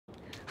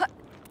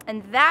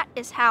And that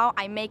is how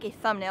I make a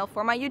thumbnail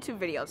for my YouTube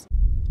videos.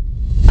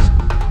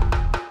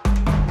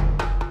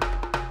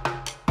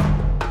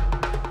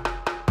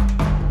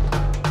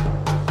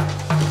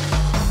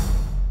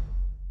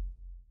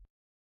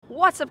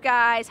 What's up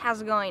guys,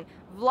 how's it going?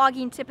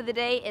 Vlogging tip of the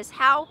day is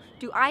how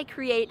do I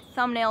create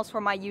thumbnails for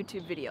my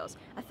YouTube videos.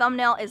 A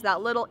thumbnail is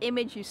that little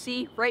image you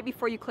see right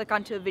before you click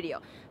onto a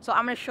video. So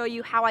I'm going to show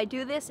you how I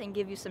do this and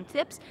give you some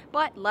tips,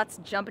 but let's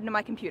jump into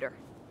my computer.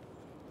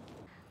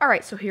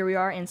 Alright, so here we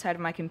are inside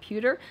of my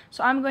computer.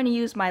 So I'm going to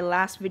use my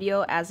last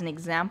video as an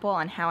example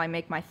on how I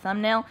make my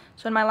thumbnail.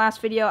 So in my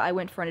last video I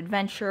went for an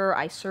adventure,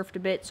 I surfed a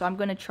bit, so I'm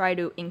going to try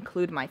to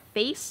include my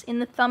face in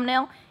the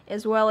thumbnail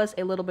as well as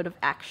a little bit of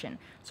action.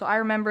 So I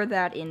remember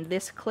that in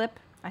this clip,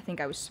 I think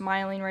I was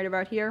smiling right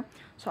about here.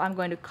 So I'm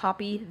going to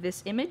copy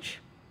this image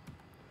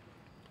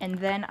and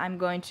then I'm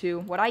going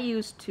to, what I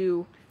use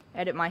to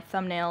edit my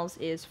thumbnails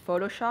is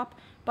Photoshop.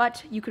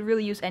 But you could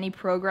really use any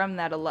program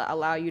that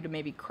allow you to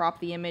maybe crop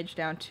the image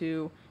down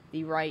to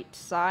the right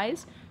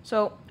size.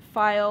 So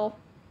File,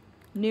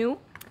 New,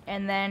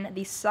 and then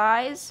the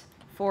size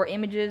for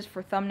images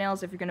for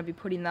thumbnails, if you're going to be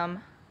putting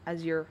them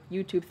as your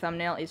YouTube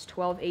thumbnail, is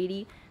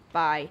 1280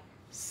 by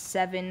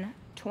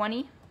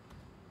 720.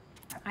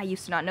 I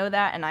used to not know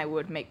that, and I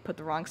would put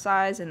the wrong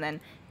size, and then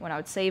when I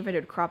would save it, it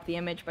would crop the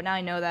image. But now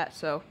I know that,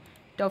 so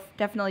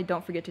definitely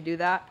don't forget to do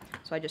that.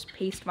 So I just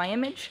paste my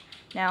image.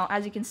 Now,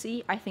 as you can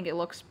see, I think it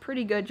looks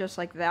pretty good just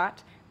like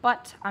that,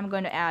 but I'm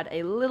going to add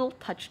a little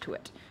touch to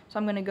it. So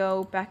I'm going to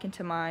go back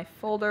into my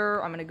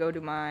folder. I'm going to go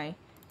to my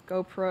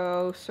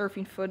GoPro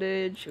surfing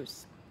footage. It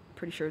was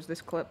pretty sure it was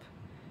this clip.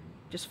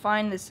 Just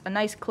find a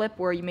nice clip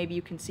where maybe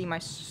you can see my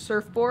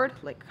surfboard,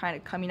 like kind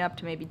of coming up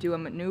to maybe do a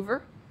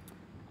maneuver.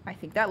 I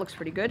think that looks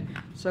pretty good.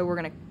 So we're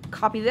going to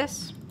copy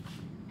this,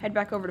 head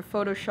back over to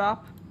Photoshop,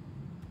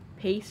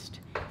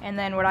 paste, and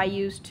then what I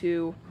use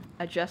to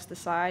adjust the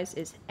size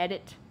is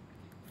Edit,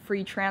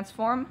 Free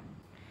Transform,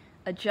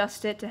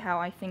 adjust it to how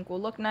I think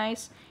will look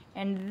nice,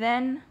 and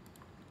then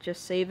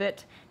just save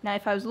it. Now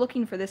if I was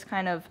looking for this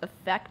kind of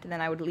effect,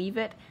 then I would leave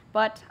it,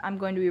 but I'm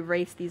going to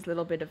erase these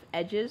little bit of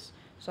edges,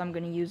 so I'm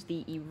going to use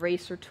the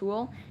eraser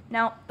tool.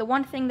 Now the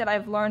one thing that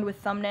I've learned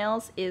with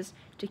thumbnails is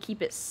to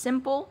keep it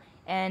simple,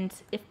 and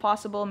if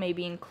possible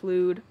maybe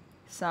include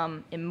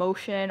some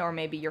emotion or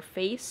maybe your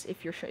face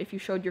if you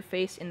showed your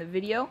face in the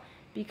video,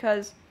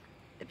 because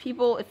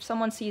if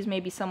someone sees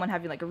maybe someone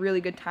having like a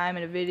really good time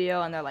in a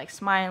video and they're like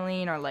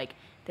smiling, or like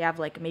they have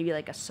like maybe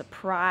like a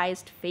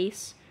surprised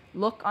face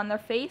look on their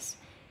face,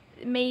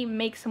 it may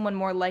make someone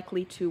more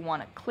likely to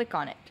want to click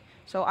on it.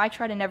 So I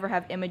try to never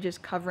have images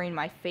covering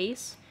my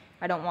face.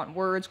 I don't want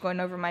words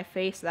going over my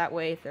face, that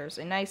way there's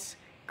a nice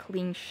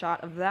clean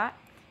shot of that.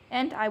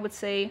 And I would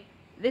say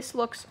this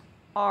looks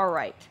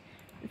alright.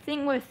 The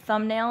thing with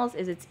thumbnails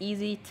is it's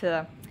easy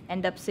to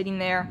end up sitting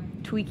there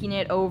tweaking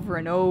it over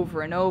and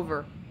over and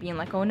over, being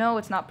like, oh no,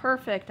 it's not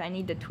perfect, I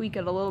need to tweak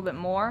it a little bit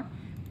more.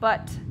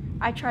 But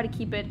I try to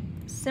keep it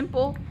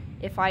simple.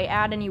 If I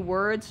add any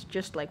words,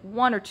 just like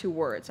 1 or 2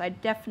 words. I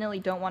definitely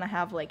don't want to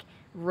have like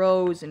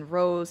rows and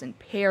rows and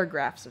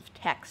paragraphs of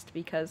text,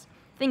 because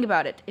think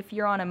about it, if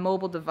you're on a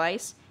mobile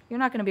device, you're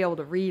not going to be able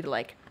to read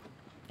like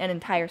an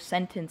entire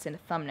sentence in a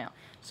thumbnail.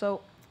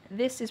 So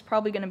this is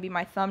probably going to be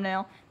my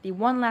thumbnail. The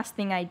one last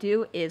thing I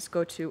do is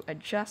go to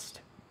Adjust,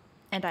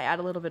 and I add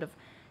a little bit of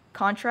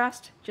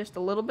contrast, just a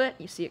little bit.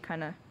 You see it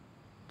kind of,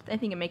 I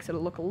think it makes it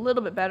look a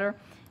little bit better.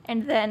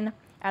 And then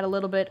add a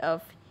little bit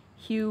of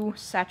hue,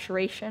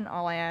 saturation.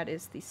 All I add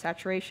is the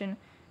saturation,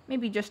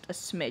 maybe just a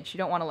smidge. You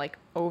don't want to like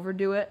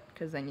overdo it,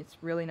 because then it's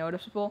really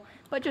noticeable,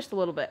 but just a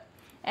little bit.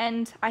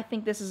 And I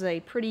think this is a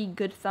pretty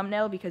good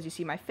thumbnail because you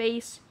see my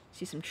face, you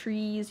see some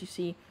trees, you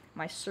see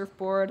my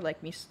surfboard,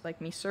 like me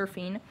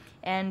surfing,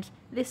 and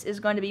this is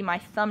going to be my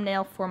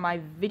thumbnail for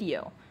my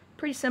video.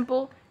 Pretty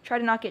simple. Try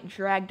to not get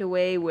dragged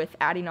away with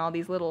adding all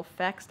these little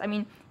effects. I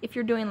mean, if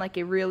you're doing like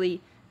a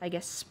really, I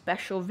guess,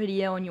 special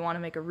video and you want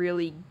to make a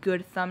really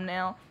good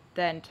thumbnail,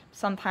 then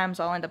sometimes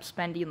I'll end up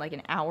spending like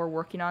an hour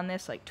working on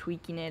this, like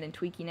tweaking it and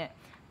tweaking it.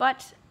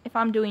 But if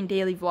I'm doing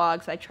daily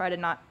vlogs, I try to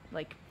not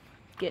like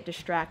get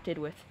distracted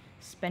with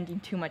spending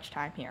too much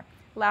time here.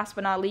 Last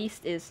but not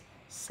least is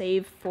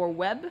Save for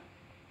Web.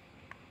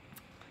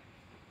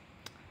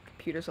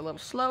 Computer's a little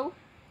slow.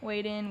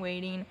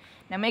 Waiting.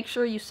 Now make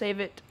sure you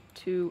save it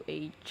to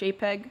a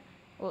JPEG.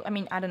 Well, I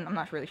mean, I'm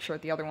not really sure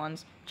what the other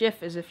ones.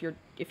 GIF is if you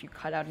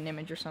cut out an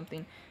image or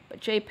something, but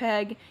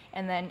JPEG.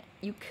 And then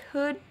you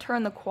could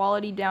turn the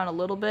quality down a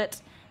little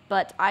bit,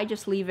 but I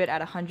just leave it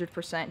at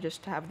 100%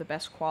 just to have the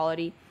best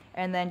quality.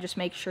 And then just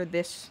make sure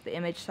the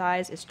image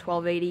size is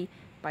 1280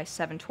 by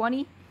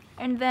 720,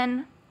 and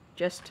then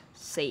just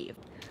save.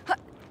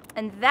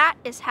 And that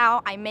is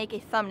how I make a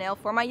thumbnail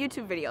for my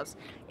YouTube videos.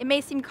 It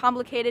may seem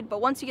complicated, but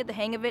once you get the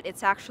hang of it,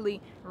 it's actually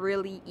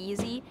really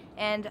easy.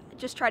 And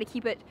just try to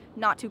keep it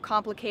not too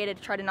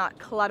complicated, try to not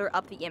clutter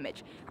up the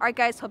image. Alright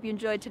guys, hope you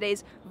enjoyed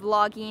today's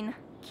vlogging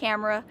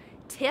camera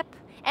tip.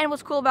 And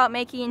what's cool about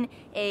making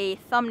a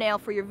thumbnail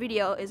for your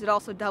video is it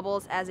also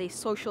doubles as a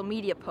social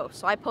media post.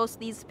 So I post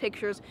these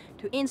pictures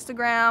to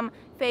Instagram,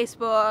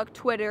 Facebook,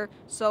 Twitter,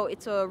 so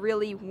it's a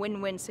really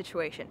win-win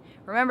situation.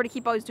 Remember to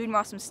keep always doing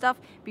awesome stuff.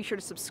 Be sure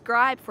to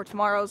subscribe for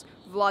tomorrow's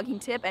vlogging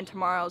tip and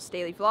tomorrow's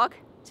daily vlog.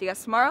 See you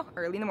guys tomorrow,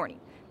 early in the morning.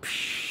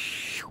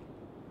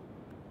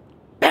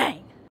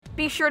 Bang!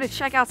 Be sure to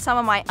check out some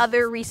of my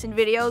other recent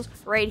videos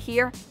right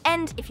here,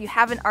 and if you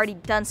haven't already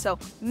done so,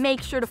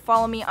 make sure to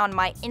follow me on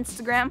my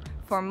Instagram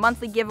for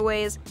monthly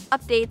giveaways,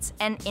 updates,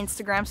 and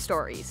Instagram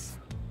stories.